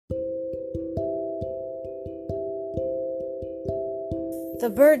The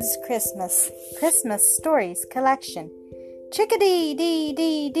Bird's Christmas Stories Collection. Chickadee, dee,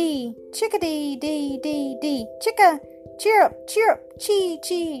 dee, dee, chickadee, dee, dee, dee, chicka, chirrup, chee,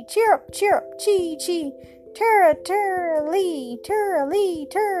 chee, chirrup, chee, chee, turra-lee,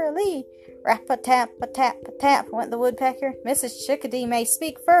 rap-a-tap, went the woodpecker. Mrs. Chickadee may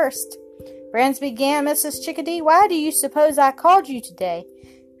speak first. Friends, began Mrs. Chickadee, why do you suppose I called you today?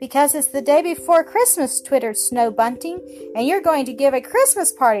 Because it's the day before Christmas, twittered Snow Bunting, and you're going to give a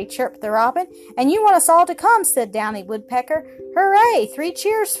Christmas party, chirped the robin, and you want us all to come, said Downy Woodpecker. Hooray! 3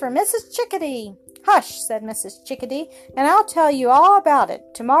 cheers for Mrs. Chickadee. Hush, said Mrs. Chickadee, and I'll tell you all about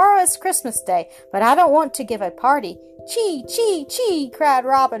it. Tomorrow is Christmas Day, but I don't want to give a party. Chee, chee, chee, cried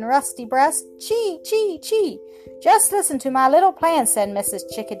Robin Rusty Breast. Chee, chee, chee. Just listen to my little plan, said Mrs.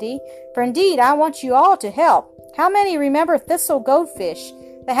 Chickadee, for indeed I want you all to help. How many remember Thistle Goldfinch,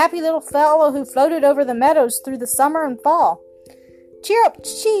 the happy little fellow who floated over the meadows through the summer and fall? Chirrup,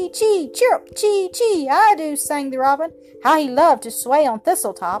 chee, chee, chirrup, chee, chee. I do, sang the robin. How he loved to sway on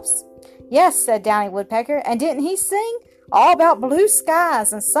thistle tops. Yes, said Downy Woodpecker, and didn't he sing? All about blue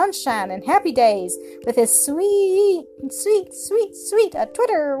skies and sunshine and happy days, with his sweet, a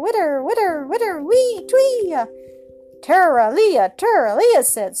twitter, witter, wee, twee. Turra-lee,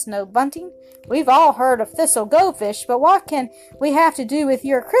 said Snow Bunting. We've all heard of Thistle Goldfinch, but what can we have to do with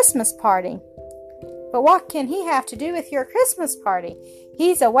your Christmas party? But what can he have to do with your Christmas party?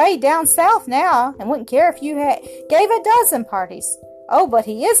 He's away down south now, and wouldn't care if you gave a dozen parties. Oh, but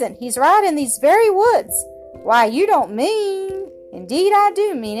he isn't. He's right in these very woods. Why, you don't mean... Indeed, I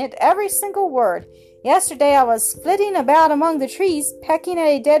do mean it, every single word. Yesterday I was flitting about among the trees, pecking at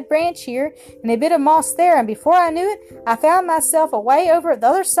a dead branch here and a bit of moss there, and before I knew it, I found myself away over at the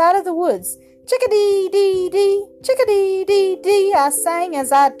other side of the woods. Chickadee, dee, dee, chickadee, dee, dee, I sang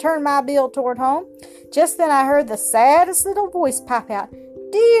as I turned my bill toward home. Just then I heard the saddest little voice pop out,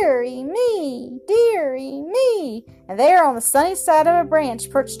 dearie me, and there on the sunny side of a branch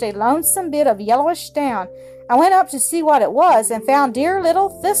perched a lonesome bit of yellowish down. I went up to see what it was and found dear little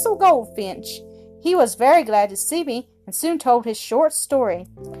Thistle Goldfinch. He was very glad to see me and soon told his short story.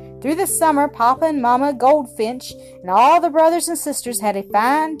 Through the summer, Papa and Mama Goldfinch and all the brothers and sisters had a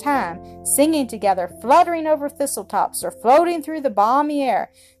fine time, singing together, fluttering over thistle tops, or floating through the balmy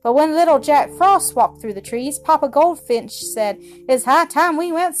air. But when little Jack Frost walked through the trees, Papa Goldfinch said, "It's high time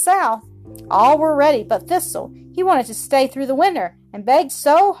we went south." All were ready but Thistle. He wanted to stay through the winter, and begged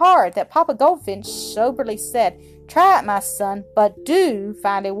so hard that Papa Goldfinch soberly said, "Try it, my son, but do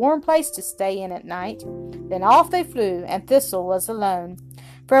find a warm place to stay in at night." Then off they flew, and Thistle was alone.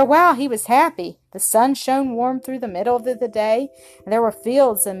 For a while he was happy. The sun shone warm through the middle of the day, and there were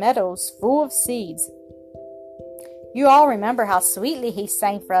fields and meadows full of seeds. You all remember how sweetly he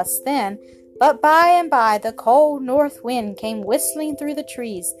sang for us then. But by and by the cold north wind came whistling through the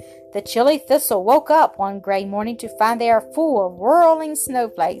trees. The chilly Thistle woke up one gray morning to find they are full of whirling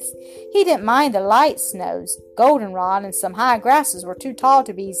snowflakes. He didn't mind the light snows. Goldenrod and some high grasses were too tall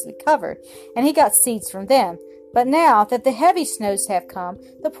to be easily covered, and he got seeds from them. But now that the heavy snows have come,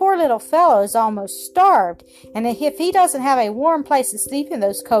 the poor little fellow is almost starved, and if he doesn't have a warm place to sleep in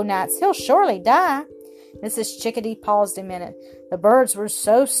those cold nights, he'll surely die. Mrs. Chickadee paused a minute. The birds were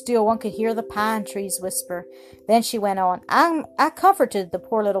so still one could hear the pine trees whisper. Then she went on. I comforted the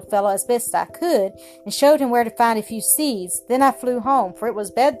poor little fellow as best I could, and showed him where to find a few seeds. Then I flew home, for it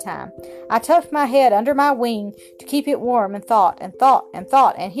was bedtime. I tucked my head under my wing to keep it warm, and thought,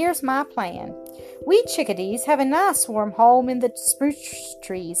 and here's my plan. We chickadees have a nice warm home in the spruce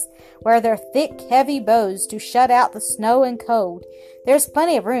trees, where there are thick, heavy boughs to shut out the snow and cold. There's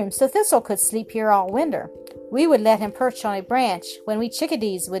plenty of room, so Thistle could sleep here all winter. We would let him perch on a branch, when we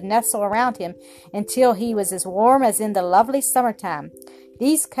chickadees would nestle around him until he was as warm as in the lovely summertime.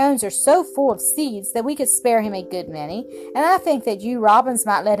 These cones are so full of seeds that we could spare him a good many, and I think that you robins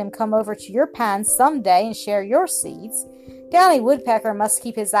might let him come over to your pines some day and share your seeds. Downy Woodpecker must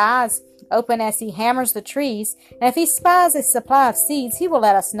keep his eyes open as he hammers the trees, and if he spies a supply of seeds, he will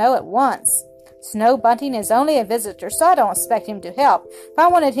let us know at once. Snow Bunting is only a visitor, so I don't expect him to help, but I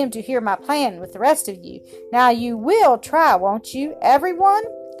wanted him to hear my plan with the rest of you. Now you will try, won't you, everyone?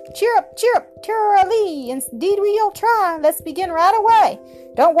 Chirrup, turra-lee, indeed we'll try. Let's begin right away.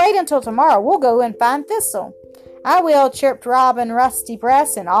 Don't wait until tomorrow. We'll go and find Thistle. I will, chirped Robin Rusty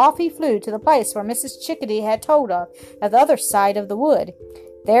Breast, and off he flew to the place where Mrs. Chickadee had told of, at the other side of the wood.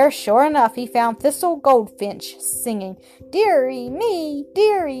 There, sure enough, he found Thistle Goldfinch singing, dearie me,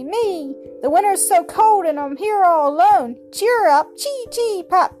 the winter's so cold and I'm here all alone. Cheer up, chee, chee,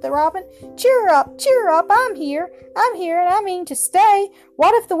 piped the robin. Cheer up, I'm here, and I mean to stay.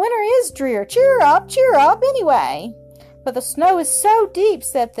 What if the winter is drear? Cheer up, anyway. "But the snow is so deep,"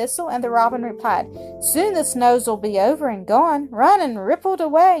 said Thistle, and the robin replied, "Soon the snows will be over and gone. Run and rippled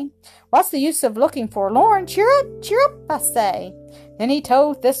away. What's the use of looking forlorn? Cheer up, I say." Then he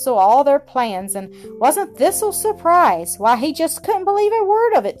told Thistle all their plans, and wasn't Thistle surprised? Why, he just couldn't believe a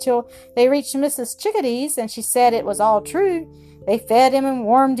word of it till they reached Mrs. Chickadee's, and she said it was all true. They fed him and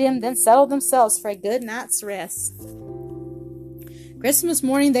warmed him, then settled themselves for a good night's rest. Christmas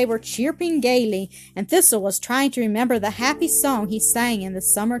morning they were chirping gaily, and Thistle was trying to remember the happy song he sang in the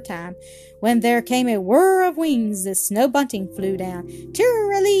summertime, when there came a whir of wings as Snow Bunting flew down.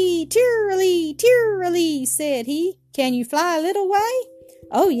 "Tir-a-lee, tir-a-lee, tir-a-lee," said he. "Can you fly a little way?"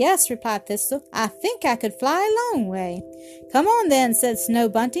 "Oh, yes," replied Thistle. "I think I could fly a long way." "Come on, then," said Snow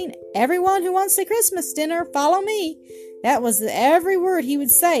Bunting. "Everyone who wants a Christmas dinner, follow me." That was every word he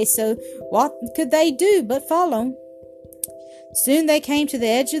would say, so what could they do but follow? Soon they came to the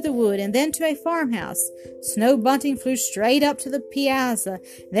edge of the wood, and then to a farmhouse. Snow Bunting flew straight up to the piazza.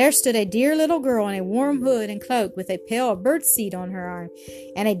 There stood a dear little girl in a warm hood and cloak, with a pail of birdseed on her arm,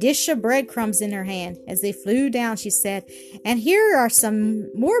 and a dish of breadcrumbs in her hand. As they flew down, she said, "And here are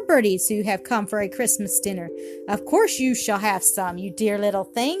some more birdies who have come for a Christmas dinner. Of course you shall have some, you dear little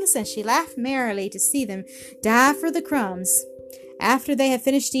things." And she laughed merrily to see them dive for the crumbs. After they had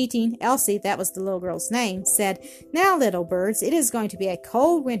finished eating, Elsie, that was the little girl's name, said, "Now, little birds, it is going to be a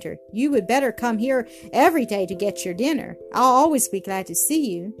cold winter. You would better come here every day to get your dinner. I'll always be glad to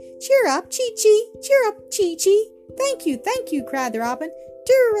see you." "Cheer up, Chee-Chee! Cheer up, Chee-Chee!" Thank you," cried the robin.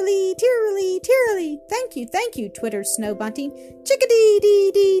 "Tir-a-lee, tir-a-lee, tir-a-lee! Thank you," twittered Snow Bunting.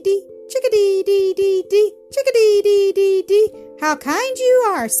 "Chickadee-dee-dee-dee! Chickadee-dee-dee-dee! Chickadee-dee-dee-dee! How kind you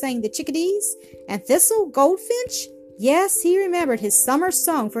are," sang the chickadees. And Thistle Goldfinch? Yes, he remembered his summer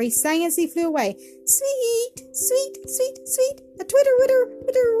song, for he sang as he flew away. "Sweet, sweet, sweet, sweet, a twitter, witter,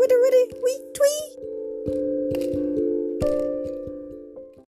 witter, witter, witter, wee, twee."